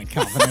 4-point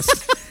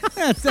Calvinist.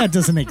 that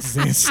doesn't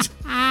exist.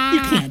 You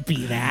can't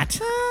be that.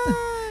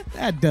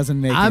 That doesn't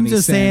make I'm any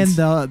just sense.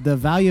 saying the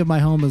value of my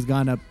home has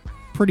gone up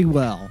pretty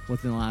well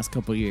within the last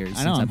couple of years.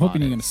 I know. I'm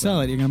hoping you're going to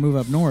sell it. You're going to move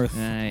up north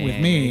with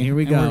me. Here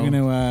we and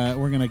go.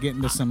 We're gonna get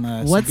into some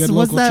good What's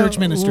local that? church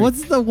ministry.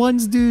 What's the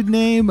one's dude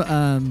name?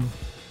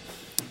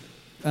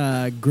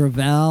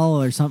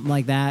 Gravel or something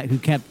like that, who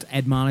kept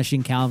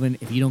admonishing Calvin,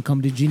 if you don't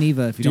come to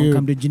Geneva, if you don't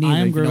come to Geneva, I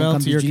am if you don't Gravel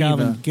come to your Geneva.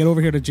 Calvin. Get over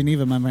here to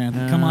Geneva, my man.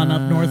 Come on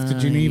up north to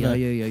Geneva.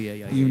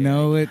 Yeah. You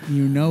know it.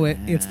 You know it.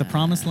 It's the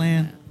promised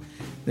land.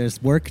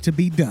 There's work to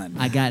be done.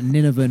 I got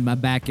Nineveh in my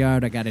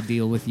backyard. I got to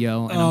deal with,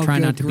 and I'm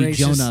trying good not to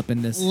gracious. be Jonah up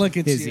in this. Look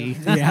at hizzy. you.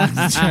 Yeah,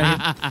 that's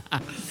right.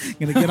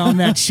 Gonna get on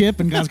that ship,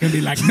 and God's gonna be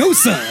like, "No,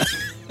 sir,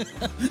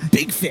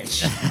 big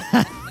fish."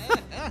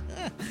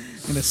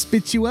 Gonna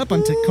spit you up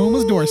on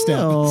Tacoma's doorstep.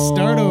 Oh,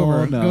 Start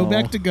over. no. Go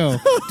back to go.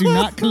 Do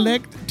not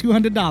collect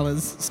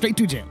 $200. Straight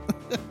to jail.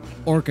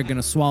 Orca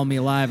gonna swallow me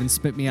alive and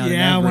spit me out.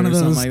 Yeah, in one of or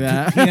those something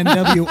like that.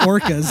 PNW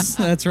orcas.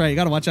 That's right. You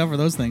got to watch out for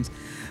those things.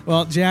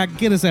 Well, Jack,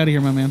 get us out of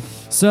here, my man.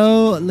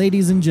 So,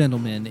 ladies and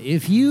gentlemen,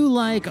 if you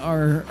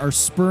are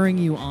spurring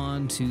you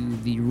on to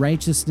the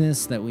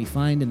righteousness that we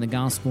find in the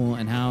gospel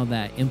and how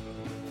that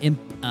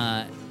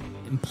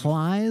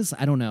implies,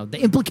 I don't know, the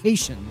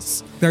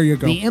implications. There you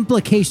go. The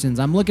implications.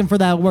 I'm looking for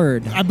that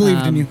word. I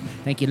believed in you.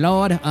 Thank you,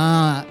 Lord.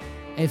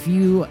 If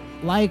you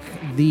like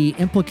the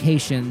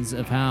implications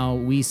of how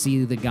we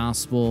see the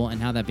gospel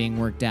and how that being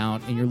worked out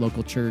in your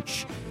local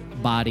church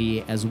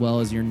body, as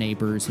well as your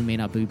neighbors who may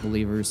not be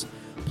believers,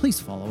 please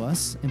follow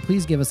us and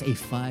please give us a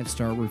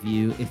 5-star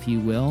review, if you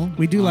will.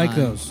 We do like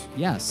those.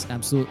 Yes,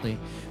 absolutely.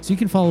 So you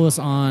can follow us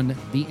on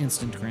the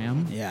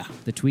Instagram, Yeah.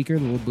 the Tweaker, the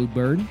little blue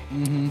bird,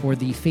 or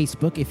the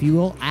Facebook, if you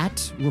will,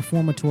 at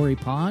Reformatory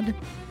Pod.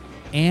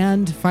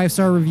 And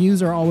 5-star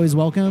reviews are always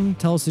welcome.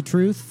 Tell us the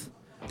truth.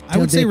 I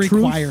would say The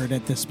truth. required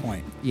at this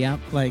point. Yeah.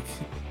 Like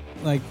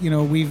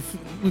we've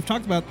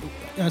talked about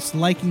us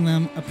liking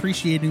them,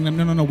 appreciating them.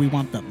 No, we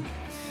want them.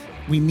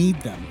 We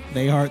need them.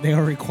 They are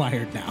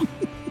required now.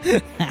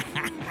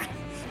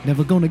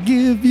 Never gonna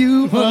give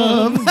you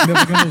up.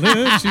 Never gonna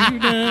let you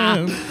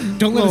down.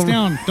 Don't let us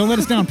down. Don't let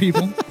us down,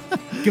 people.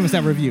 Give us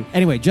that review.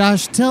 Anyway,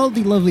 Josh, tell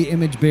the lovely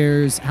image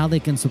bearers how they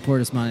can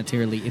support us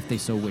monetarily if they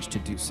so wish to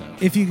do so.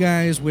 If you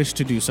guys wish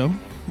to do so,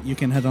 you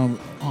can head on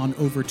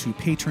over to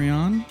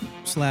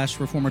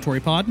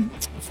Patreon/ReformatoryPod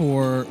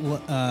for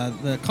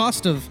the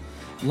cost of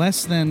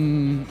less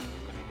than,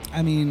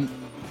 I mean,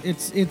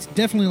 it's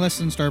definitely less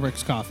than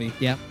Starbucks coffee.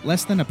 Yep.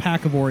 Less than a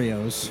pack of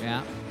Oreos.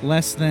 Yeah.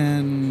 Less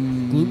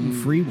than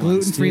Gluten-free ones,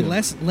 Gluten-free. too.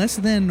 Less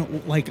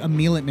than like a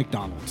meal at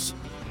McDonald's.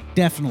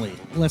 Definitely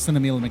less than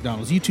a meal at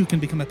McDonald's. You too can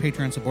become a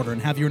Patreon supporter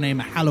and have your name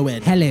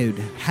hallowed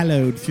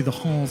through the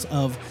halls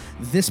of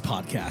this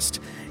podcast.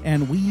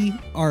 And we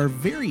are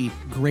very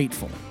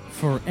grateful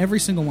for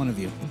every single one of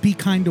you. Be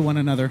kind to one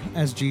another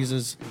as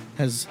Jesus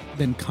has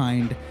been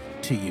kind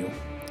to you.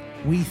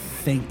 We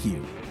thank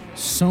you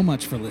so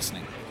much for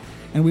listening.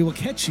 And we will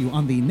catch you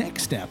on the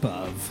next step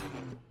of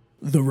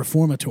The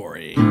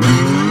Reformatory.